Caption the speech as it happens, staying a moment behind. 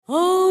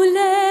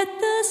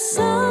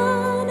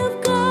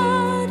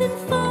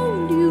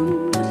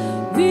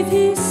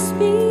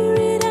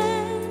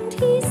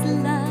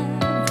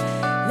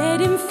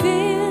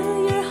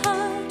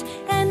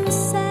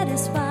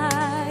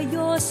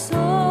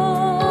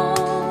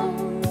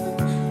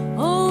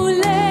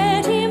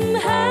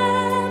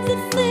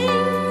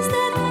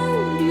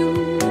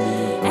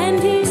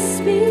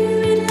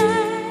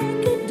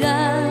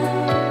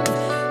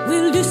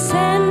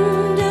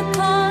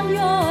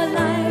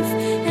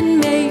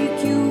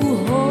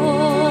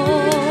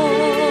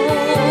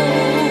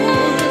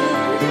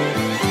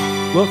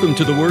Welcome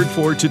to the Word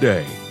for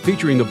Today,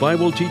 featuring the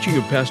Bible teaching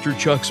of Pastor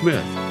Chuck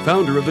Smith,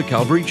 founder of the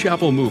Calvary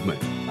Chapel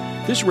Movement.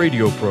 This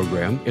radio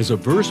program is a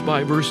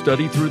verse-by-verse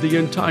study through the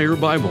entire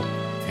Bible.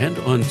 And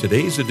on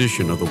today's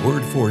edition of the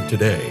Word for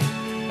Today,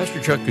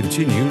 Pastor Chuck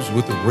continues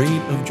with the Reign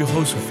of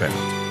Jehoshaphat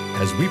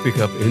as we pick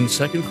up in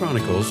 2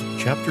 Chronicles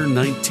chapter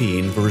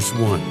 19, verse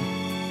 1.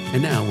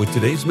 And now with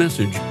today's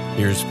message,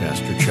 here's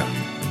Pastor Chuck.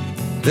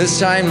 This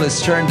time,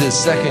 let's turn to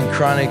 2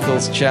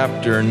 Chronicles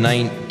chapter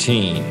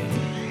 19.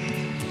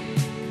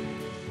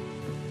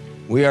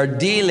 We are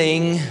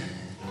dealing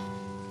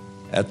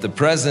at the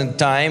present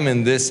time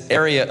in this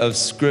area of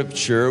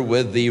Scripture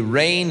with the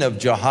reign of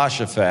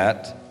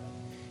Jehoshaphat,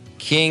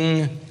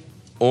 king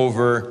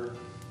over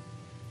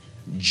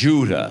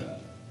Judah.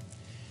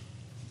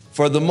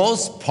 For the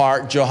most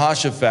part,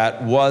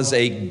 Jehoshaphat was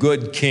a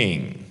good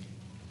king.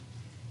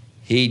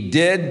 He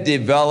did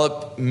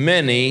develop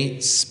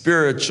many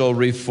spiritual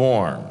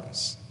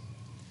reforms.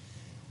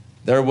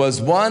 There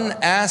was one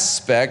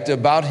aspect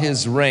about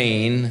his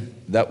reign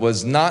that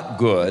was not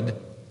good,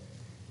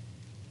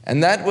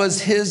 and that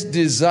was his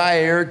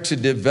desire to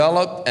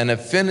develop an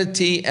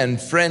affinity and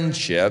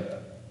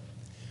friendship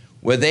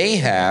with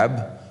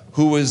Ahab,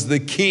 who was the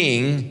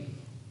king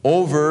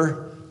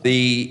over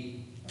the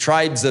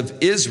tribes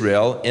of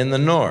Israel in the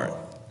north.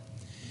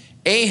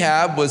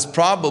 Ahab was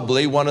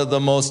probably one of the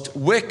most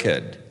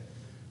wicked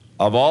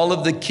of all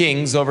of the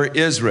kings over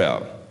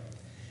Israel.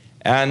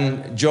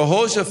 And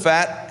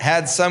Jehoshaphat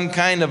had some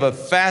kind of a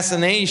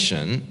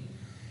fascination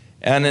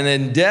and an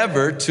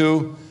endeavor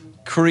to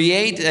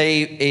create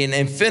an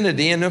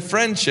affinity and a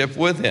friendship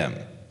with him.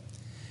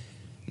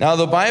 Now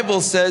the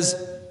Bible says,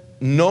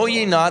 "Know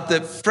ye not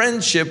that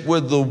friendship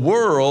with the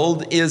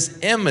world is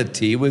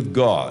enmity with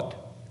God?"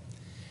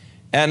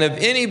 And if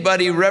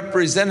anybody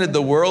represented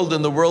the world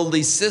in the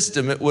worldly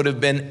system, it would have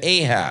been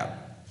Ahab.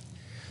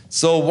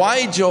 So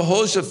why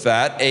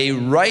Jehoshaphat, a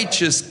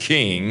righteous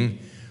king,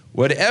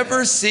 would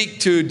ever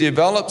seek to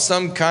develop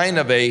some kind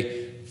of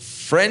a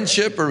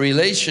friendship or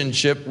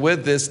relationship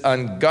with this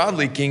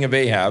ungodly king of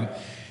Ahab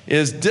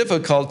is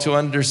difficult to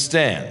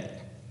understand.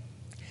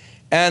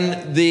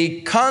 And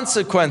the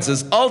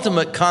consequences,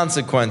 ultimate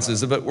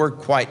consequences of it were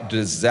quite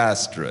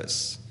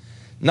disastrous.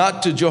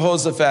 Not to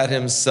Jehoshaphat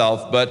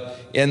himself, but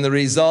in the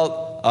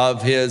result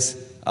of his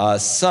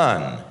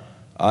son.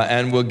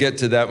 And we'll get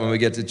to that when we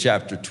get to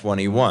chapter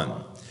 21.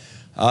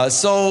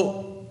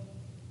 So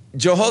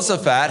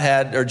Jehoshaphat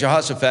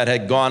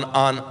had gone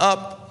on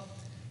up,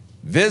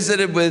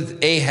 visited with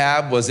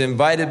Ahab, was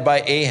invited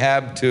by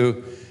Ahab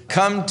to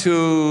come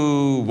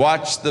to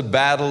watch the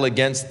battle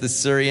against the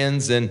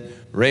Syrians in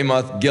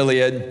Ramoth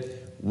Gilead,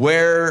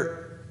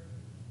 where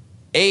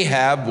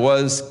Ahab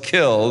was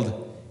killed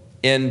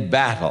in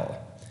battle.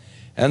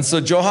 And so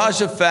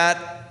Jehoshaphat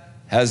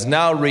has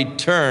now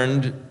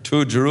returned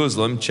to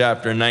Jerusalem,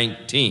 chapter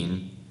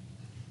 19.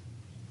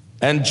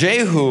 And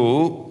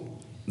Jehu,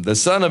 the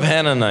son of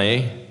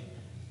Hanani,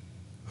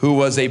 who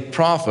was a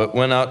prophet,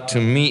 went out to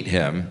meet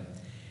him.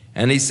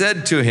 And he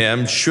said to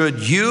him,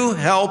 "Should you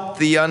help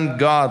the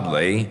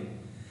ungodly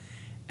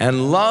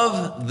and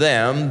love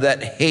them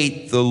that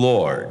hate the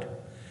Lord?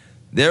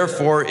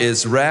 Therefore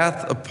is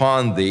wrath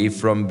upon thee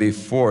from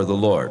before the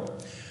Lord."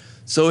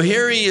 So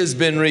here he has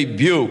been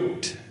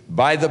rebuked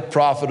by the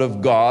prophet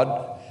of God.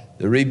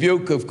 The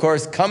rebuke, of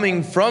course,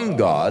 coming from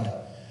God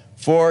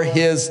for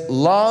his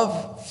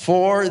love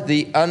for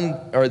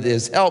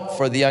his help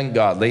for the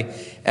ungodly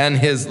and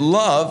his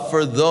love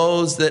for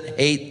those that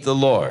hate the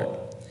Lord.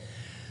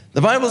 The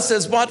Bible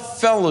says,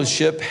 "What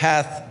fellowship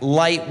hath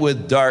light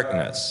with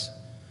darkness?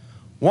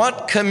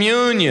 What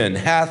communion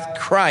hath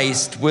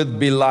Christ with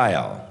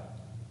Belial?"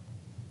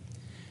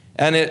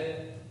 And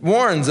it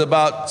warns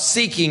about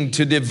seeking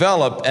to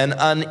develop an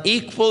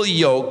unequal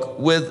yoke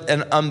with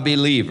an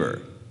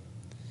unbeliever.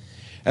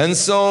 And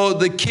so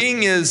the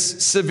king is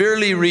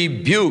severely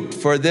rebuked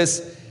for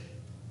this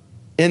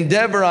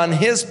endeavor on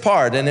his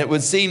part, and it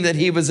would seem that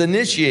he was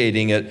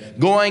initiating it,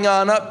 going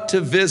on up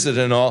to visit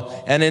and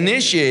all, and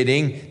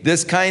initiating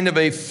this kind of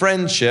a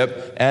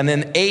friendship and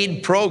an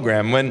aid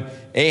program. When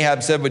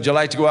Ahab said, "Would you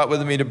like to go out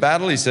with me to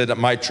battle?" He said,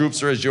 "My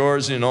troops are as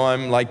yours,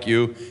 I'm like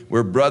you,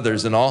 we're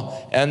brothers and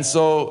all." And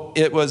so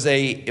it was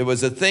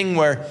a thing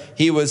where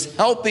he was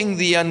helping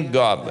the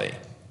ungodly.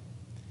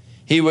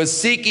 He was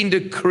seeking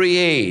to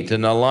create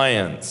an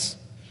alliance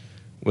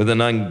with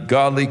an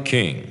ungodly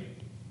king.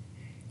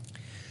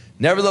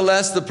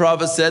 Nevertheless, the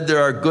prophet said,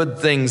 "There are good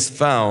things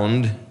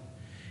found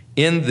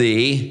in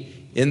thee,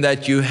 in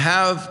that you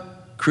have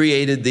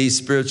created these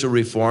spiritual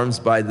reforms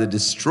by the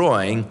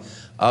destroying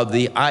of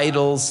the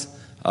idols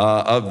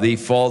of the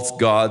false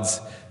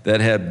gods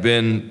that have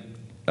been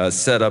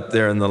set up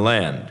there in the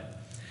land."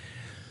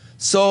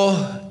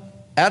 So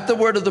at the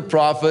word of the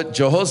prophet,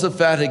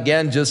 Jehoshaphat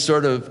again just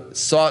sort of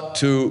sought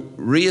to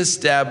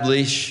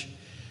reestablish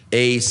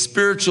a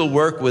spiritual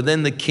work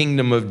within the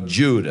kingdom of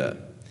Judah.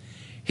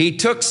 He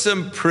took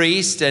some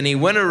priests and he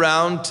went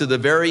around to the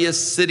various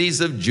cities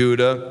of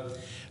Judah.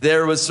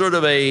 There was sort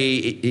of a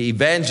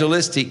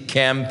evangelistic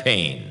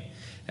campaign.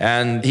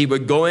 And he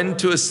would go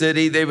into a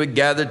city, they would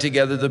gather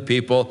together the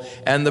people,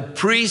 and the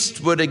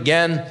priest would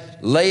again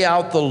lay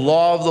out the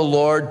law of the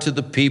Lord to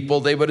the people.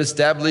 They would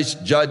establish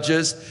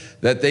judges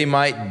that they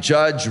might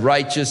judge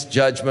righteous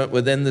judgment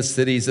within the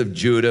cities of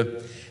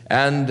Judah.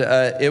 And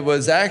it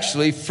was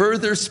actually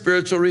further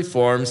spiritual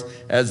reforms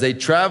as they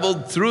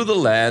traveled through the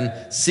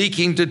land,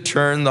 seeking to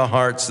turn the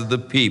hearts of the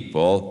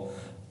people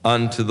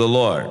unto the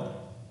Lord.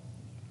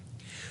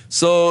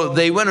 So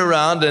they went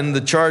around, and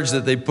the charge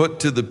that they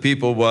put to the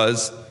people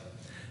was,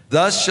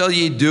 "Thus shall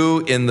ye do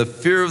in the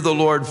fear of the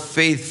Lord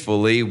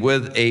faithfully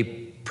with a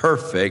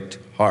perfect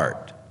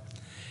heart.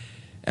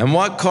 And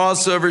what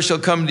cause soever shall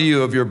come to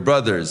you of your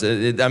brothers."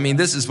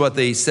 This is what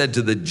they said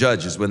to the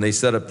judges when they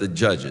set up the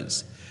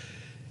judges.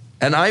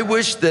 And I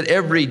wish that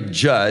every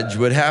judge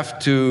would have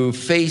to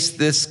face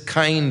this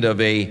kind of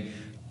a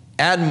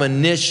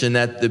admonition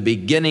at the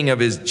beginning of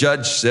his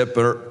judgeship,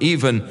 or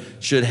even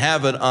should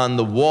have it on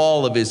the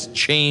wall of his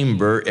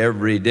chamber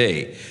every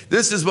day.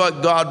 This is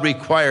what God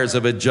requires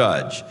of a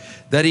judge,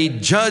 that he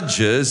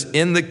judges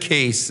in the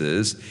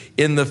cases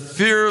in the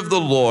fear of the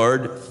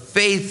Lord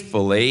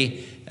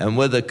faithfully and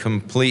with a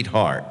complete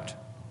heart.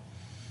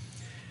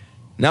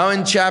 Now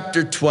in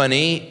chapter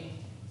 20,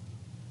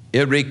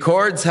 it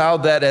records how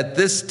that at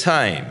this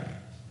time,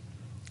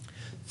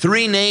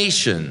 3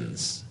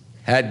 nations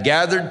had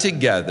gathered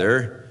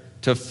together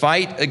to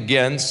fight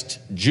against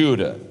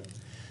Judah.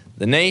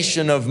 The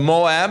nation of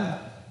Moab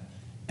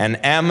and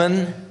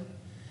Ammon,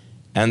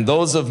 and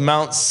those of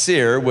Mount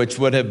Seir, which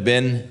would have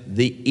been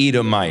the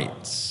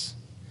Edomites.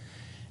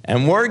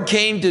 And word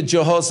came to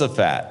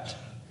Jehoshaphat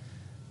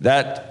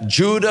that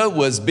Judah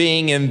was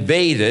being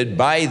invaded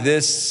by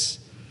this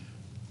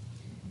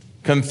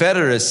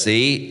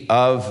confederacy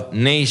of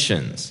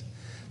nations,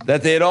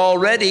 that they had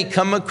already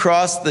come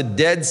across the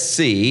Dead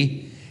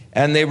Sea,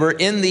 and they were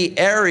in the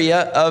area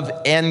of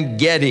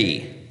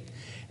En-Gedi.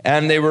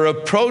 And they were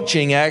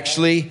approaching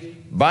actually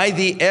by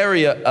the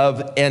area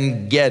of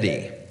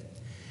En-Gedi,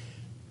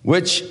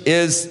 which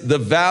is the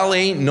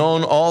valley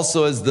known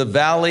also as the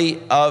Valley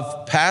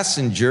of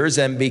Passengers,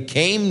 and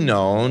became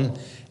known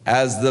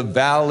as the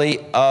Valley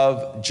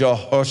of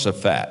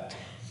Jehoshaphat,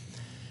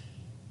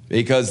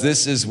 because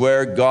this is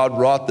where God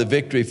wrought the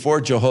victory for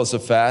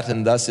Jehoshaphat,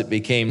 and thus it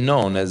became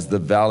known as the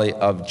Valley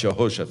of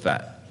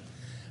Jehoshaphat.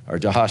 Or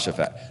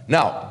Jehoshaphat.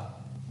 Now,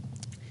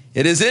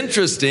 it is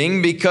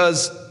interesting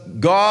because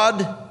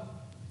God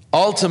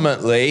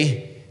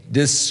ultimately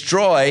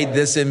destroyed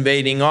this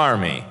invading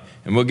army,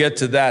 and we'll get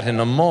to that in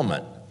a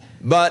moment.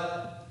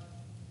 But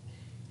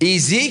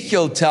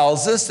Ezekiel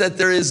tells us that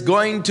there is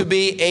going to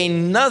be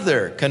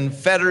another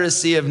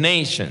confederacy of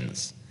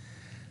nations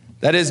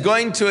that is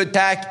going to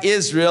attack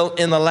Israel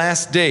in the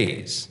last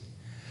days.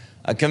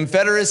 A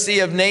confederacy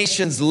of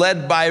nations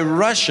led by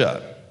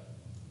Russia.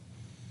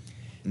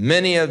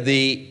 Many of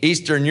the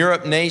Eastern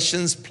Europe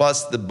nations,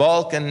 plus the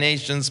Balkan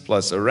nations,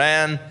 plus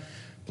Iran,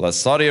 plus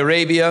Saudi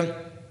Arabia,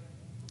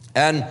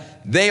 and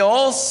they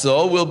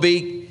also will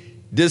be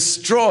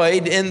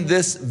destroyed in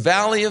this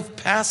Valley of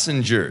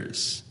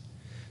Passengers.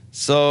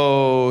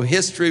 So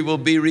history will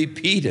be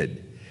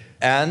repeated.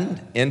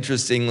 And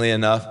interestingly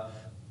enough,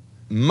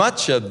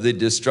 much of the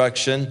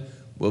destruction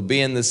will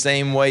be in the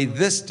same way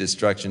this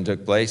destruction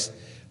took place.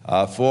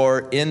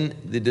 For in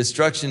the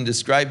destruction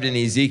described in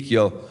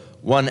Ezekiel,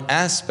 one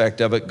aspect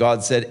of it,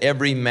 God said,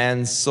 every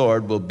man's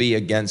sword will be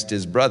against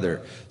his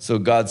brother. So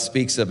God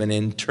speaks of an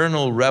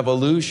internal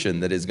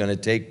revolution that is going to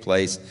take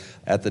place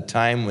at the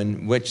time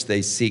in which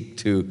they seek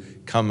to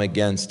come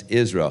against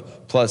Israel,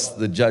 plus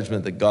the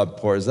judgment that God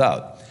pours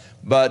out.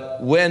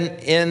 But when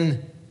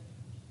in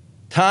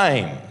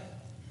time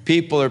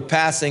people are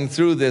passing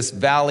through this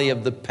Valley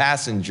of the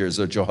Passengers,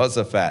 or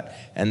Jehoshaphat,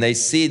 and they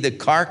see the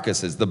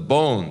carcasses, the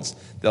bones,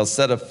 they'll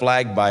set a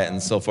flag by it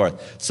and so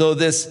forth. So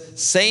this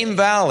same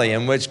valley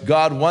in which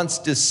God once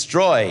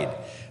destroyed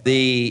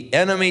the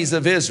enemies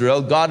of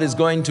Israel, God is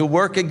going to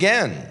work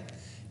again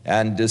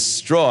and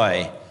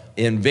destroy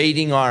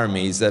invading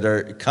armies that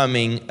are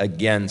coming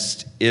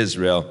against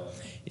Israel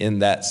in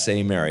that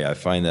same area. I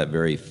find that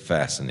very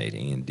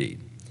fascinating indeed.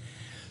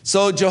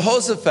 So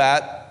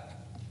Jehoshaphat,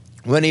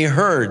 when he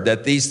heard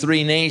that these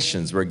 3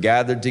 nations were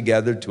gathered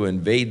together to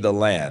invade the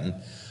land,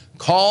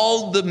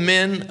 called the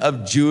men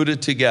of Judah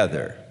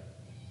together,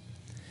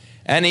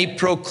 and he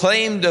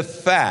proclaimed a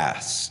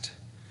fast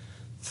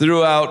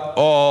throughout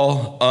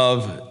all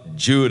of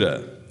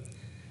Judah.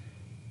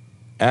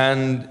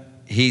 And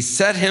he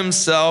set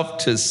himself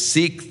to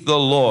seek the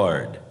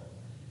Lord.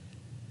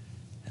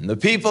 And the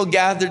people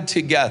gathered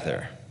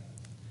together,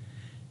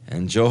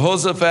 and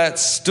Jehoshaphat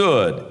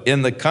stood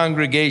in the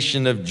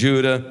congregation of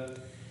Judah,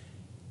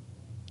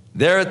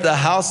 there at the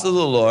house of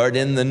the Lord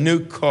in the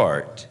new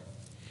court.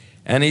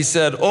 And he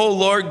said, O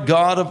Lord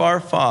God of our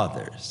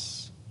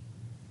fathers,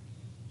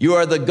 you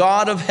are the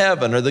God of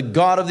heaven, or the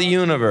God of the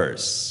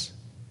universe,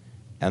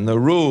 and the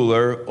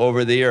ruler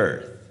over the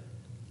earth.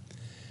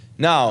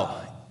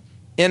 Now,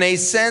 in a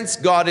sense,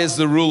 God is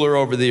the ruler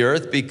over the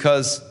earth,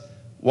 because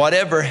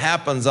whatever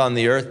happens on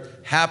the earth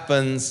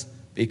happens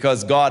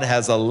because God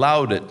has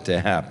allowed it to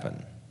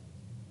happen.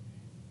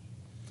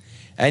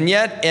 And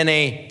yet, in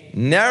a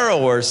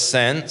narrower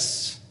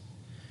sense,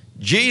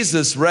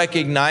 Jesus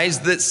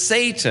recognized that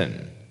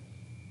Satan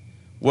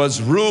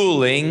was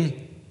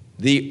ruling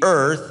the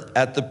earth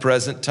at the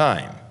present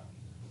time.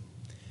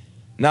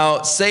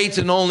 Now,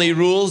 Satan only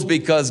rules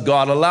because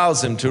God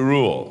allows him to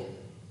rule.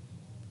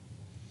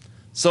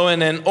 So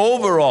in an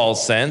overall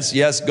sense,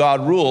 yes,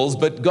 God rules,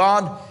 but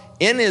God,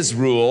 in his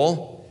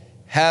rule,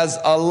 has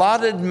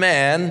allotted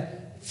man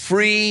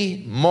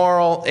free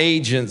moral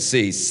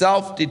agency,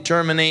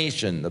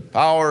 self-determination, the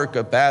power,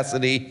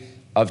 capacity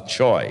of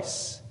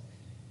choice.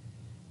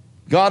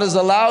 God has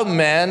allowed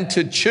man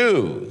to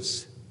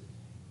choose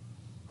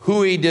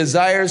who he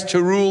desires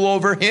to rule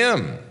over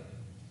him.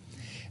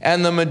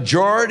 And the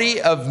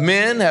majority of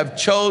men have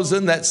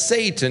chosen that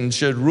Satan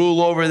should rule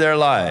over their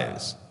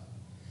lives.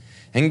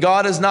 And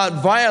God has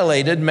not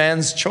violated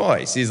man's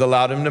choice. He's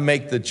allowed him to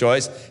make the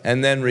choice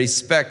and then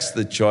respects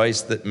the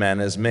choice that man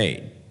has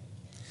made.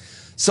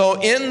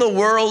 So in the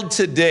world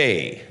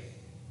today,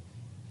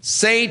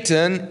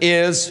 Satan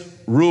is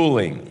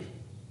ruling.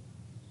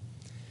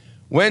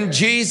 When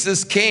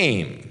Jesus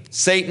came,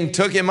 Satan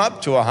took him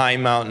up to a high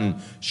mountain,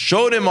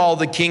 showed him all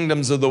the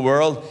kingdoms of the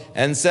world,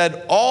 and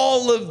said,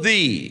 all of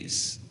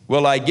these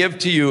will I give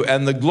to you,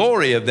 and the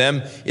glory of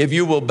them, if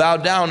you will bow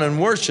down and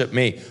worship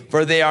me.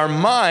 For they are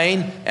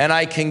mine, and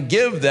I can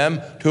give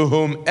them to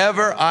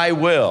whomever I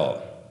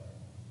will.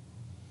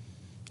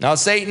 Now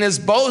Satan is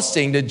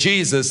boasting to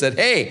Jesus that,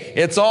 hey,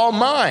 it's all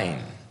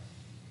mine.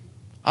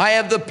 I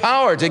have the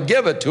power to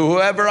give it to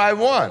whoever I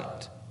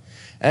want.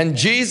 And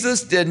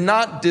Jesus did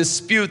not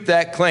dispute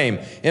that claim.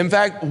 In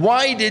fact,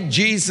 why did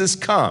Jesus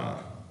come?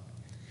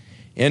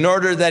 In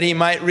order that he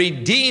might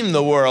redeem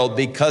the world,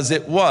 because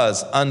it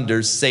was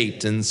under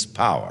Satan's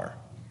power.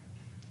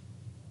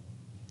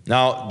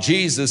 Now,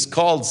 Jesus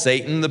called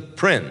Satan the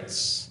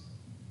prince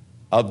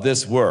of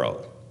this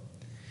world.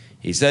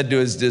 He said to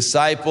his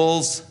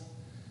disciples,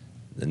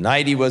 the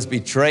night he was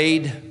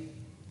betrayed,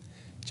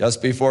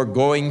 just before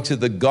going to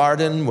the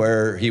garden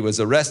where he was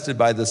arrested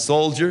by the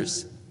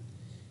soldiers,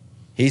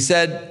 he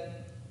said,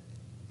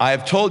 I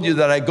have told you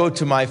that I go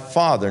to my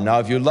Father. Now,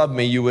 if you love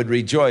me, you would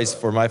rejoice,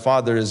 for my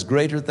Father is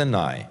greater than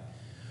I.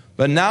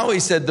 But now he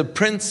said, the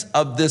prince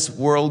of this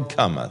world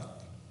cometh,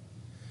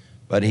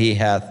 but he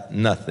hath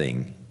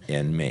nothing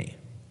in me.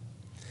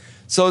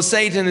 So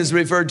Satan is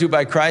referred to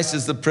by Christ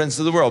as the prince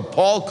of the world.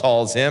 Paul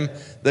calls him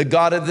the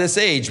god of this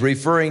age,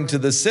 referring to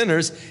the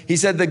sinners. He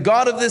said, the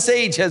god of this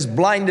age has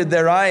blinded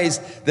their eyes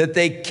that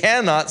they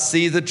cannot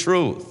see the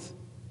truth.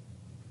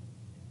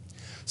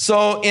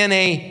 So in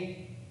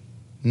a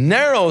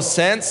narrow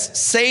sense,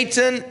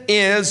 Satan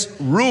is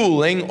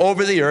ruling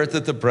over the earth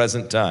at the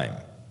present time.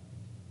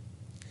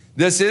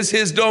 This is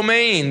his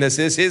domain. This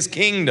is his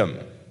kingdom.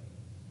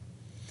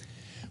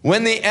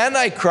 When the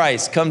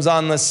Antichrist comes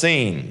on the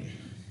scene,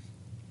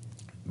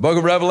 the book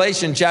of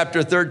Revelation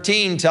chapter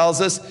 13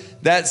 tells us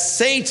that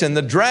Satan,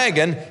 the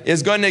dragon,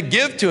 is going to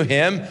give to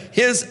him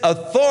his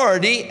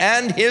authority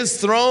and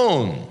his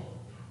throne.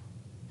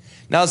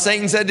 Now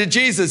Satan said to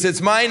Jesus,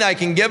 it's mine, I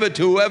can give it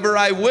to whoever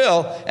I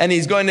will, and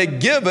he's going to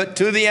give it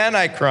to the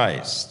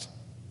Antichrist,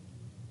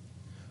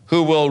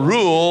 who will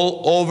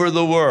rule over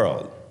the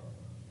world.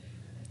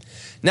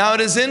 Now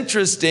it is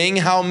interesting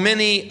how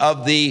many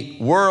of the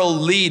world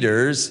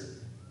leaders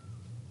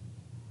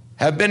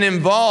have been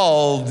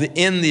involved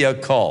in the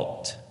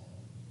occult.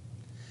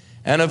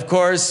 And of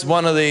course,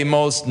 one of the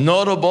most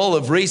notable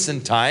of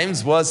recent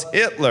times was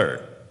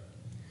Hitler,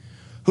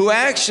 who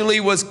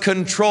actually was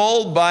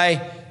controlled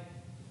by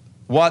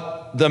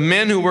what the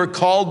men who were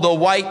called the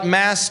White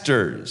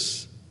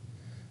Masters,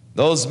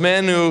 those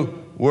men who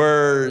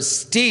were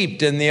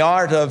steeped in the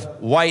art of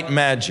white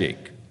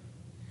magic.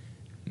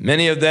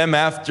 Many of them,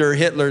 after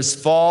Hitler's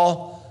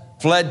fall,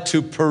 fled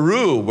to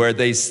Peru, where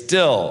they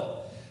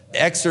still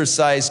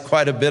exercised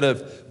quite a bit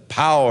of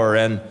power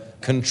and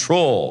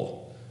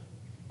control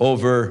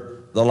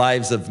over the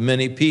lives of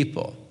many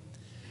people.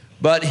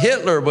 But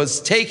Hitler was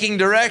taking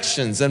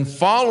directions and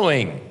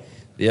following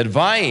the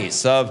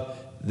advice of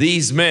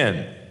these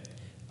men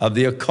of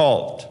the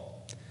occult.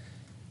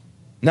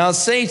 Now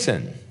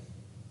Satan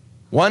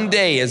one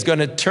day is going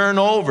to turn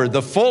over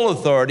the full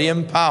authority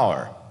and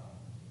power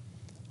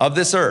of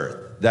this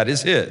earth, that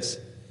is his,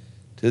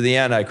 to the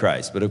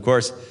Antichrist. But of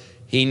course,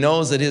 he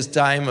knows that his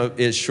time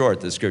is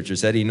short, the scripture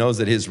said. He knows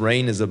that his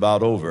reign is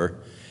about over.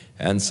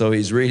 And so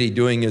he's really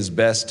doing his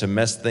best to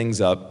mess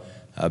things up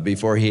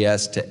before he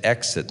has to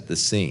exit the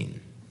scene.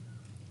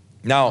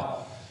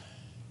 Now,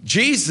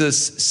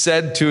 Jesus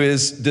said to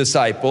his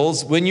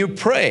disciples, when you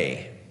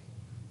pray,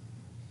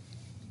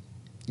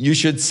 you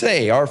should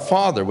say, Our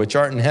Father, which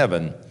art in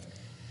heaven,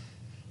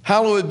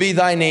 hallowed be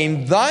thy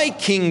name, thy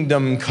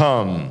kingdom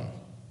come,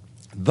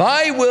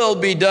 thy will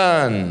be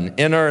done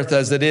in earth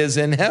as it is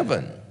in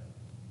heaven.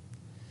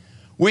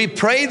 We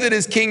pray that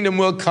his kingdom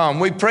will come.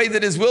 We pray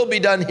that his will be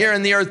done here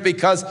in the earth,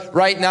 because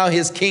right now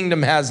his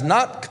kingdom has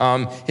not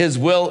come. His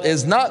will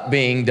is not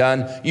being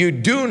done. You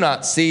do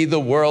not see the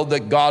world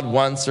that God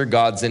wants or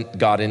God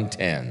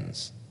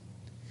intends.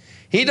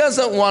 He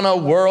doesn't want a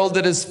world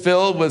that is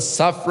filled with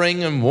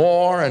suffering and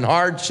war and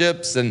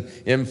hardships and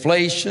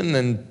inflation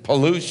and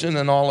pollution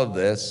and all of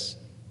this.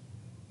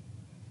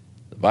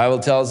 The Bible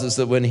tells us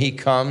that when he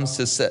comes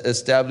to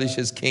establish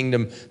his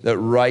kingdom, that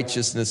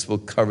righteousness will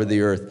cover the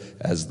earth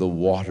as the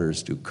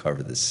waters do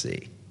cover the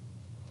sea.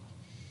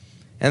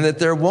 And that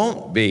there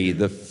won't be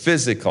the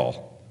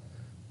physical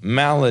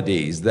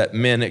maladies that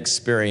men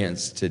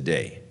experience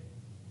today.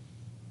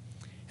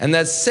 And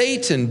that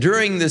Satan,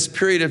 during this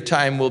period of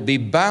time, will be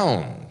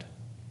bound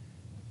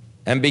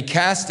and be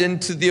cast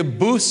into the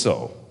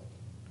abuso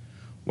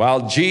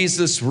while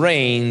Jesus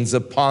reigns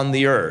upon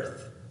the earth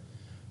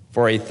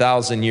for a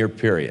 1,000-year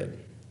period.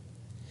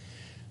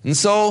 And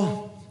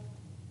so,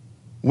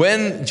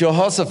 when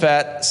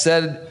Jehoshaphat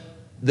said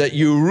that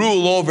you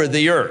rule over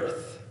the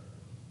earth,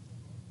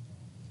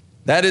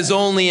 that is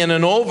only in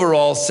an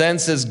overall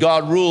sense as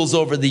God rules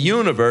over the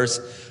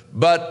universe.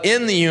 But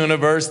in the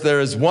universe,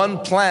 there is one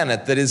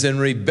planet that is in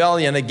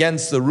rebellion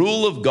against the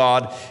rule of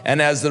God.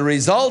 And as the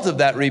result of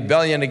that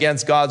rebellion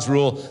against God's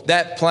rule,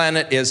 that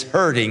planet is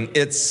hurting,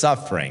 it's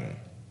suffering.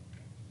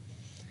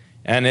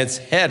 And it's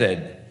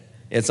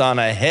on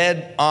a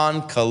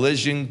head-on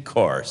collision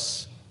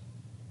course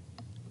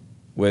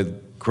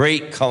with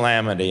great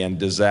calamity and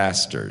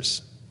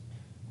disasters.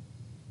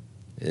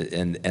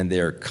 And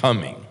they're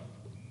coming.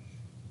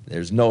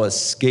 There's no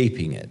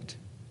escaping it.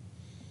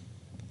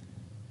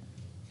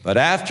 But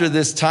after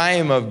this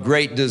time of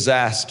great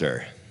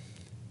disaster,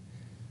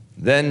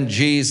 then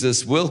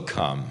Jesus will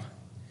come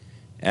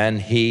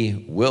and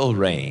he will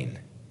reign,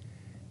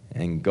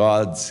 and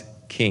God's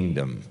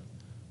kingdom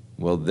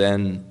will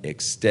then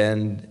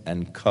extend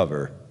and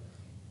cover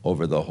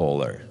over the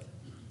whole earth.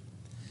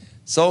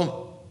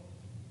 So,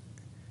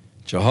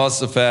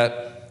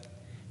 Jehoshaphat,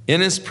 in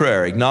his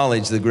prayer,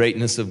 acknowledged the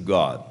greatness of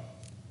God.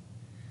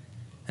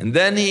 And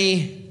then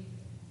he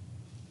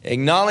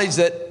acknowledged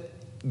that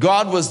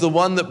God was the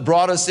one that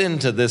brought us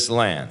into this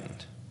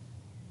land.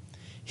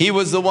 He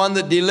was the one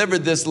that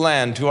delivered this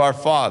land to our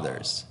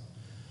fathers.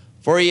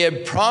 For he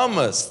had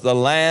promised the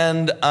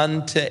land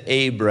unto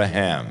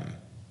Abraham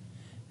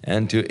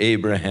and to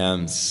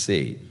Abraham's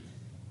seed.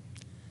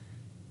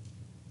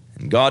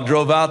 And God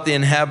drove out the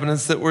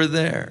inhabitants that were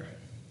there.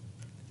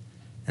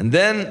 And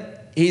then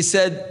he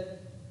said,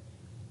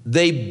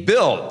 they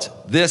built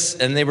this,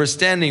 and they were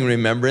standing,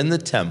 remember, in the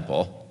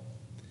temple.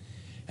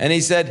 And he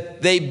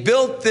said, they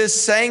built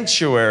this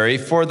sanctuary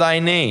for thy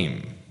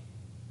name,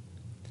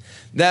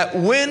 that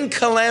when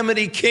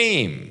calamity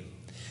came,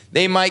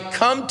 they might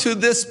come to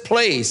this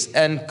place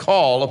and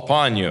call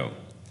upon you.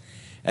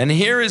 And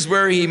here is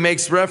where he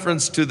makes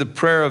reference to the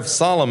prayer of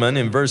Solomon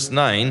in verse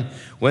 9,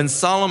 when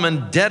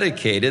Solomon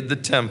dedicated the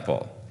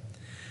temple.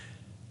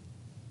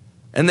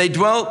 And they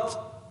dwelt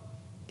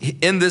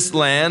in this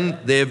land,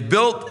 they have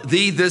built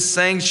thee this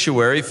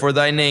sanctuary for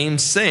thy name,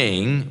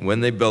 saying,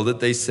 when they built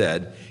it, they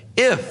said,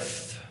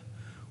 if,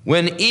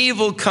 when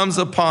evil comes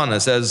upon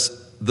us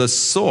as the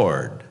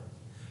sword,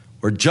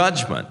 or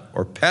judgment,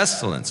 or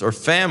pestilence, or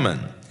famine,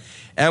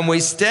 and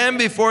we stand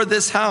before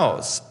this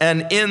house,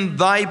 and in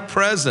thy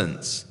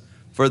presence,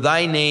 for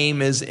thy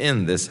name is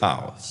in this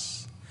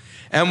house,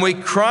 and we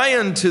cry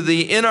unto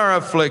thee in our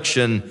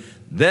affliction,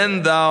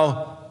 then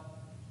thou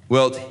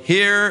wilt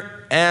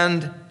hear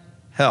and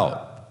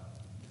help.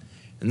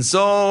 And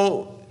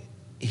so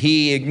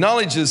he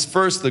acknowledges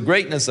first the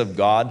greatness of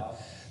God,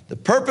 the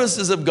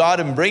purposes of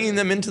God in bringing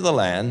them into the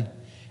land,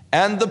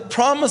 and the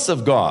promise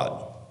of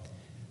God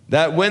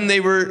that when they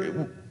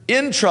were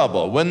in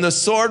trouble, when the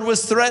sword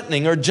was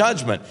threatening or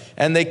judgment,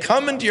 and they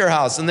come into your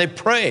house and they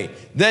pray,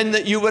 then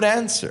that you would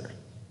answer.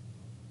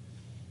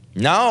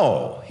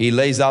 Now he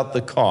lays out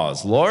the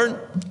cause. Lord,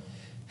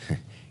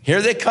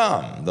 here they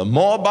come, the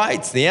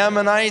Moabites, the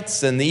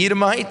Ammonites, and the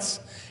Edomites,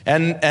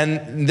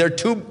 and they're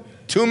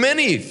too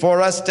many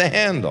for us to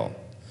handle.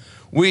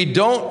 We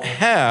don't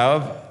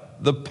have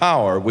the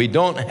power, we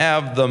don't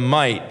have the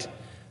might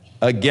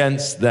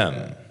against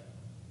them.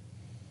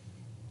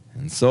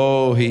 And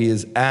so he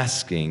is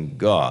asking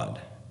God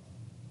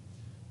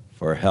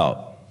for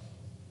help.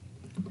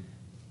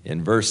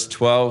 In verse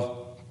 12,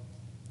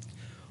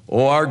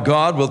 O our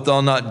God, wilt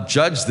thou not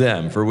judge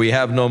them? For we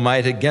have no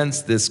might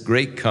against this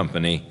great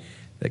company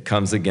that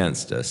comes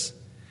against us.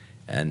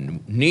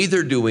 And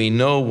neither do we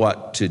know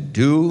what to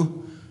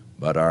do,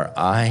 but our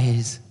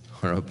eyes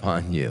are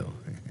upon you.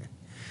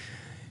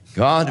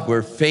 God,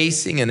 we're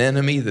facing an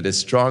enemy that is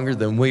stronger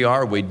than we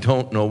are. We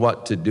don't know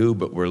what to do,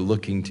 but we're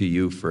looking to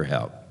you for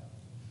help.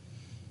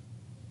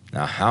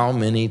 Now, how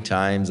many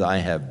times I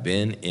have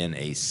been in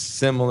a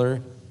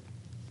similar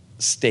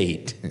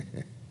state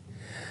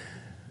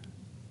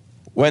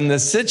when the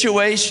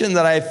situation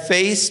that I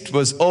faced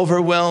was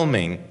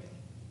overwhelming.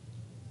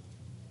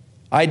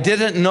 I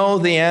didn't know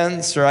the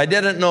answer. I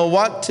didn't know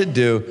what to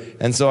do.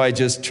 And so I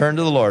just turned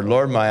to the Lord.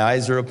 Lord, my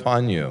eyes are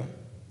upon you.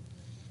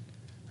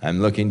 I'm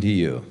looking to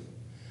you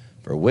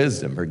for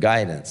wisdom, for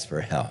guidance,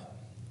 for help.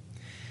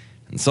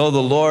 And so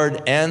the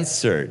Lord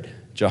answered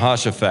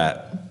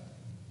Jehoshaphat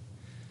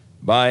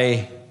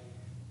by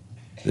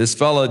this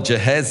fellow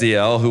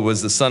Jehaziel, who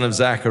was the son of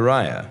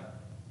Zechariah.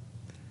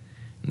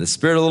 And the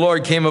Spirit of the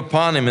Lord came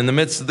upon him in the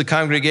midst of the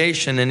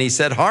congregation, and he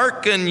said,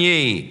 Hearken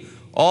ye,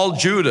 all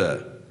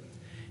Judah,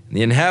 and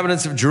the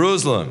inhabitants of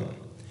Jerusalem,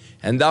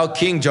 and thou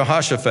King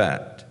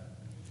Jehoshaphat.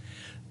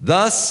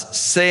 Thus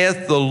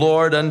saith the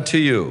Lord unto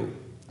you,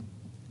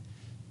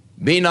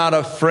 Be not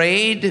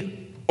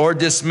afraid or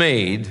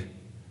dismayed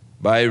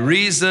by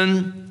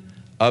reason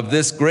of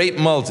this great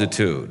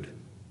multitude,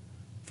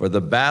 for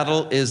the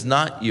battle is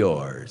not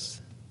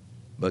yours,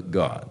 but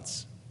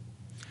God's.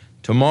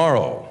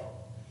 Tomorrow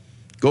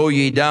go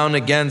ye down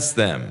against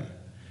them.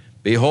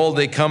 Behold,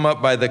 they come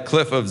up by the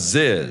cliff of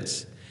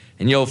Ziz,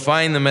 and you'll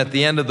find them at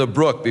the end of the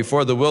brook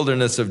before the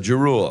wilderness of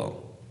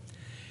Jeruel.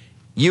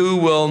 You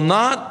will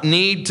not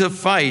need to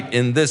fight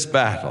in this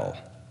battle.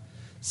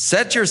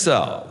 Set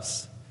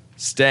yourselves,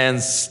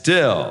 stand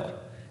still,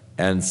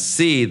 and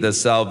see the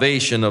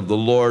salvation of the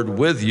Lord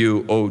with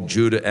you, O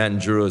Judah and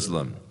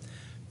Jerusalem.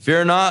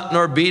 Fear not,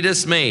 nor be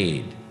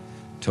dismayed.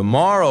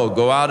 Tomorrow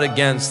go out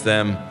against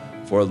them,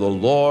 for the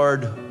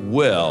Lord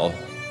will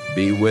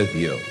be with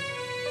you.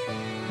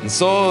 And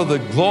so the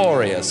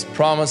glorious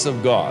promise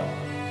of God,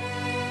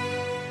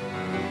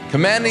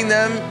 commanding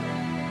them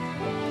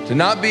to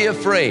not be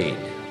afraid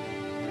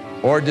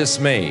or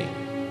dismayed.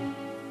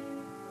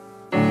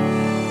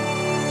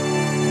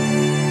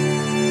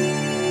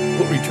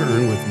 We'll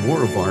return with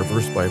more of our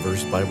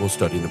verse-by-verse Bible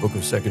study in the book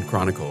of 2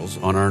 Chronicles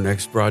on our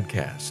next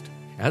broadcast,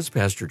 as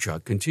Pastor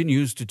Chuck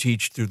continues to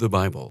teach through the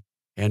Bible,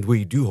 and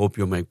we do hope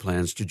you'll make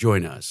plans to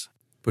join us.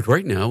 But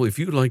right now, if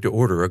you'd like to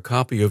order a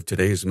copy of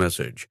today's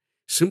message,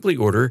 simply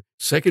order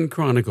 2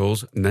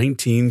 Chronicles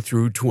 19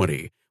 through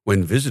 20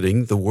 when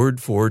visiting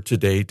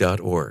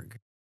thewordfortoday.org.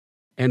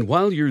 And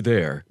while you're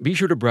there, be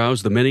sure to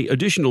browse the many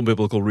additional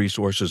biblical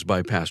resources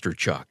by Pastor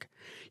Chuck.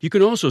 You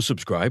can also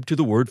subscribe to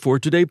the Word for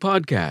Today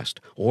podcast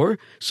or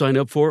sign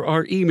up for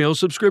our email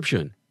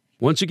subscription.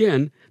 Once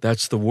again,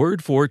 that's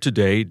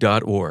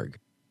thewordfortoday.org.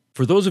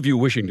 For those of you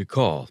wishing to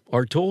call,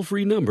 our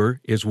toll-free number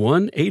is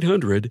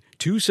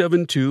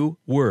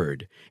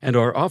 1-800-272-WORD, and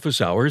our office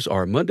hours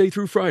are Monday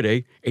through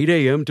Friday, 8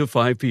 a.m. to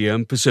 5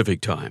 p.m. Pacific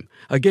Time.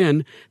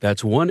 Again,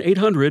 that's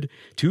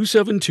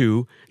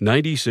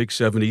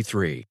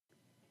 1-800-272-9673.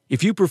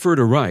 If you prefer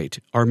to write,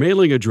 our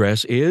mailing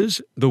address is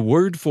The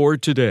Word for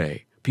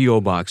Today,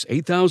 P.O. Box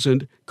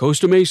 8000,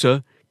 Costa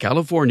Mesa,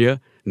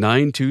 California,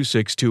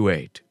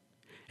 92628.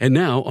 And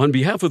now, on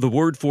behalf of the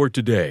Word for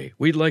Today,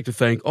 we'd like to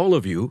thank all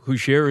of you who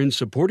share in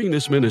supporting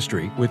this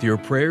ministry with your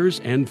prayers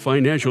and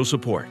financial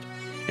support.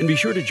 And be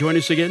sure to join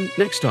us again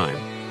next time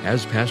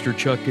as Pastor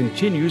Chuck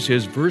continues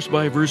his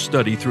verse-by-verse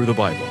study through the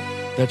Bible.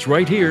 That's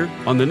right here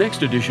on the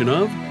next edition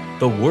of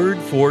The Word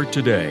for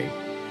Today.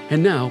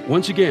 And now,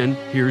 once again,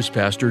 here's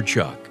Pastor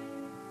Chuck.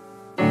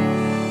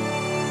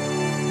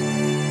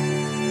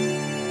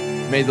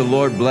 May the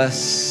Lord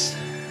bless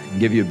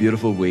and give you a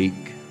beautiful week.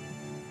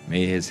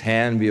 May His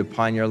hand be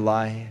upon your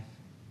life,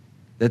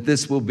 that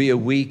this will be a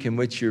week in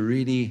which you're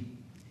really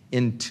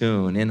in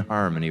tune, in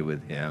harmony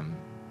with Him.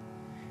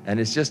 And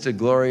it's just a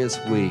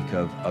glorious week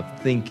of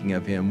thinking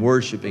of Him,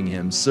 worshiping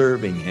Him,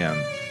 serving Him,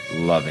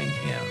 loving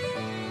Him.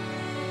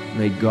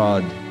 May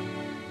God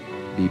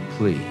be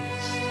pleased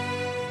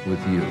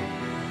with you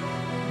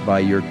by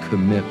your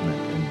commitment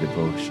and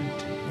devotion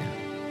to Him.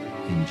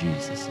 In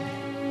Jesus' name.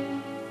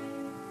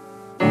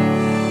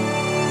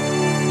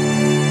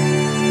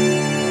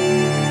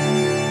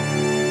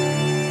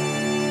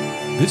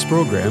 This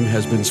program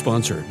has been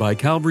sponsored by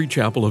Calvary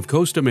Chapel of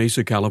Costa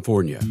Mesa,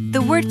 California.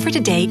 The Word for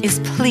Today is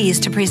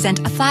pleased to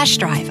present a flash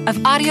drive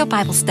of audio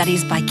Bible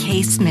studies by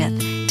Kay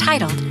Smith,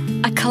 titled,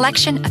 A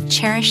Collection of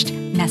Cherished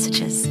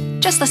Messages.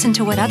 Just listen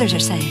to what others are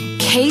saying.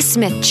 Kay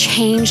Smith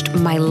changed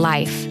my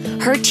life.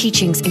 Her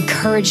teachings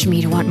encouraged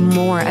me to want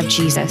more of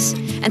Jesus.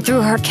 And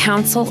through her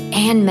counsel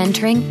and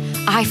mentoring,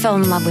 I fell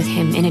in love with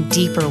Him in a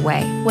deeper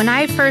way. When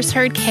I first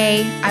heard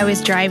Kay, I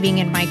was driving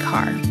in my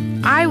car.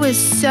 I was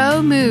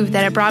so moved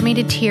that it brought me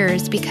to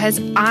tears because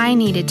I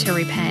needed to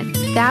repent.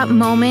 That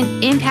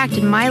moment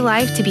impacted my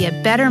life to be a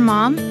better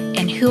mom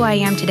and who I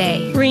am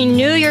today.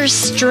 Renew your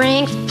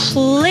strength,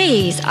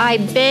 please. I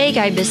beg,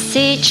 I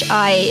beseech,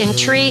 I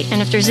entreat,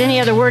 and if there's any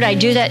other word, I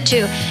do that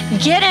too.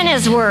 Get in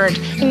His Word.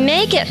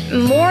 Make it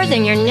more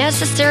than your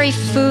necessary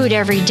food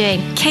every day.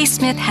 Kay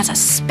Smith has a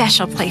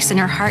special place in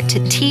her heart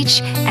to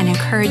teach and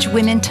encourage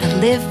women to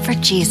live for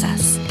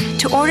Jesus.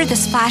 To order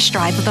this flash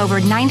drive with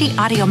over 90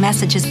 audio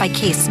messages by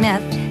Kay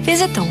Smith,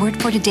 visit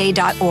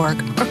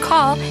thewordfortoday.org or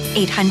call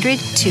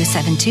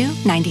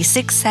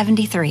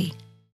 800-272-9673.